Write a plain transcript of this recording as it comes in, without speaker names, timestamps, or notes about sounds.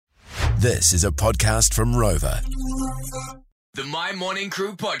This is a podcast from Rover. The My Morning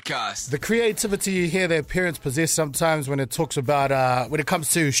Crew podcast. The creativity you hear their parents possess sometimes when it talks about, when it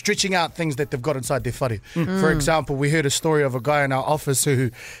comes to stretching out things that they've got inside their whare. For example, we heard a story of a guy in our office who,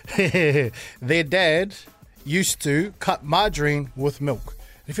 their dad used to cut margarine with milk.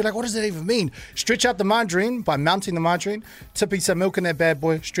 If you're like, what does that even mean? Stretch out the margarine by mounting the margarine, tip some milk in that bad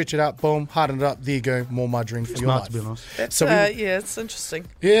boy, stretch it out, boom, harden it up, there you go, more margarine for your life. To be honest. Yeah, it's interesting.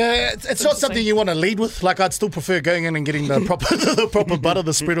 Yeah, it's not something you want to lead with. Like, I'd still prefer going in and getting the proper butter,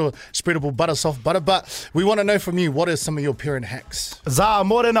 the spreadable butter, soft butter. But we want to know from you, what are some of your parent hacks? Za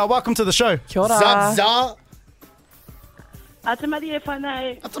Morena, welcome to the show. Kia ora. Za. Ata maria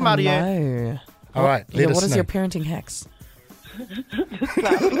whanau. Ata maria. No. All right, let us what is know. your parenting hacks? When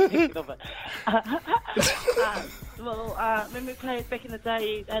we played back in the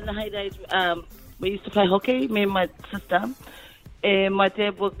day, in the heydays, we used to play hockey, me and my sister. And my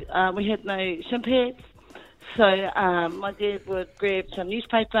dad would, we had no shin pads. So my dad would grab some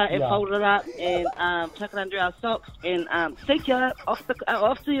newspaper and fold it up and tuck it under our socks and stick it off the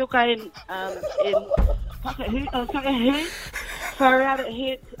yoke and fuck it hurt. Far out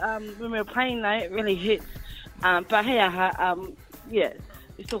it hurt. When we were playing though, it really hurt. But hey, yeah,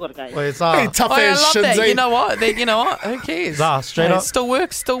 we still got to go. Wait, it's Hey, tough I ass love shins, that. eh? You know what? Who cares? Za, straight Hey, up. Still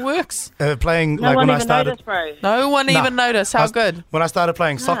works. Playing No like one when I even started. noticed, bro. No one even noticed. How good. When I started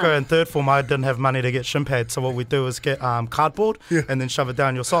playing soccer in third form, I didn't have money to get shin pads. So what we do is get cardboard and then shove it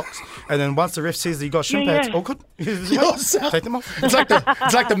down your socks. And then once the ref says that you got shin pads, all good. Take them off. It's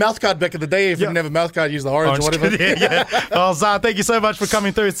like the mouth guard back in the day. If you didn't have a mouth guard, use the orange or whatever. yeah. Oh, Za, thank you so much for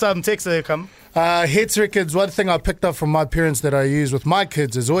coming through. Some text there come. Heads records, one thing I picked up from my parents that I use with my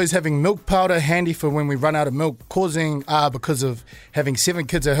kids is always having milk powder handy for when we run out of milk, causing, because of having 7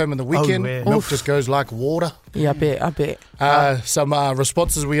 kids at home in the weekend, yeah. milk just goes like water. Yeah, I bet. Some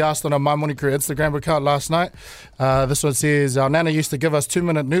responses we asked on our My Morning Crew Instagram account last night. This one says, our nana used to give us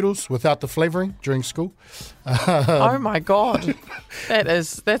 2-minute noodles without the flavouring during school. Oh my God.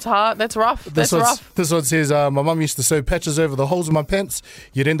 That's hard. That's rough. That's rough. This one says, my mum used to sew patches over the holes in my pants.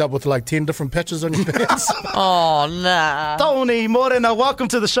 You'd end up with like 10 different patches on your pants. Oh, nah. Tony Morena, welcome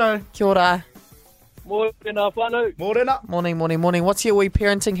to the show. Kia ora. Morena whanau. Morena. Morning. What's your wee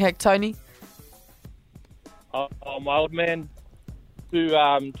parenting hack, Tony? My old man, who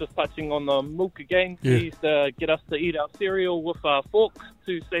just touching on the milk again, Yeah. he used to get us to eat our cereal with forks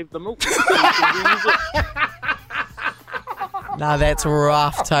to save the milk. So we can reuse it. No, that's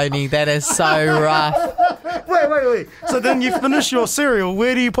rough, Tony. That is so rough. Wait. So then you finish your cereal.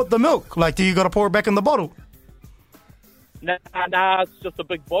 Where do you put the milk? Like, do you got to pour it back in the bottle? Nah, it's just a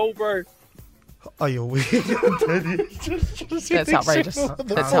big bowl, bro. Oh, you're weird. That's outrageous.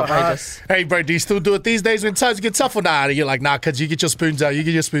 That's outrageous. Hey, bro, do you still do it these days when times get tough or nah? You're like, nah, kids, you get your spoons out.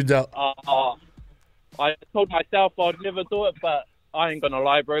 I told myself I'd never do it, but I ain't gonna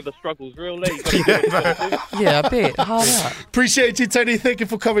lie, bro. The struggle's real late. Yeah, I bet. Hard out. Appreciate you, Tony. Thank you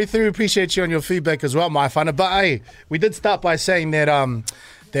for coming through. Appreciate you on your feedback as well, my fun. But hey, we did start by saying that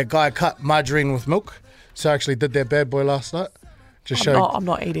that guy cut margarine with milk. So I actually did that bad boy last night. I'm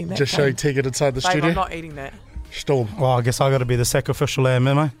not eating that. Just showing Tegan inside the Babe, studio. I'm not eating that. Storm. Well, I guess I got to be the sacrificial lamb,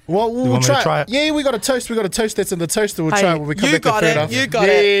 am I? Well, You we'll want me to try it? Yeah, we got a toast. that's in the toaster. We'll try it when we come you back to got fair it. enough. You got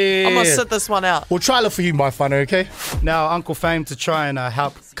it. I'm going to sit this one out. We'll try it for you, my fun, okay? Now, Uncle Fame, to try and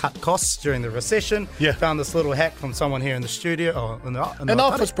help cut costs during the recession, Yeah. found this little hack from someone here in the studio. Or in the In the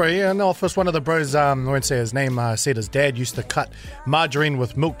office, bro. Yeah, in the office. One of the bros, I won't say his name, said his dad used to cut margarine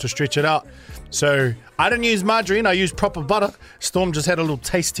with milk to stretch it out. So I didn't use margarine. I used proper butter. Storm just had a little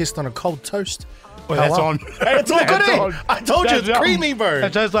taste test on a cold toast. Well, that's wow. on. Hey, it's all good, That's eh? on. I told you, it's That's on. creamy, bro.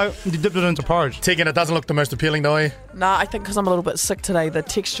 It tastes like you dipped it into porridge. Tegan, it doesn't look the most appealing, though, eh? Nah, I think because I'm a little bit sick today, the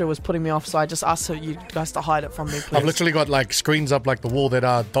texture was putting me off, so I just asked you guys to hide it from me, please. I've literally got like screens up like the wall that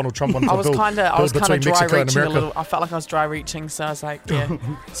Donald Trump wanted to I was build. kind of between dry Mexico and reaching a America. little. I felt like I was dry reaching, so I was like, yeah.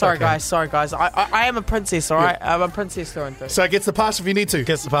 Sorry, guys. I am a princess, all right? I'm a princess through and through. So it gets the pass if you need to.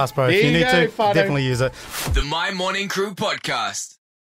 Gets the pass, bro. There If you you need go, to, Fado. definitely use it. The My Morning Crew podcast.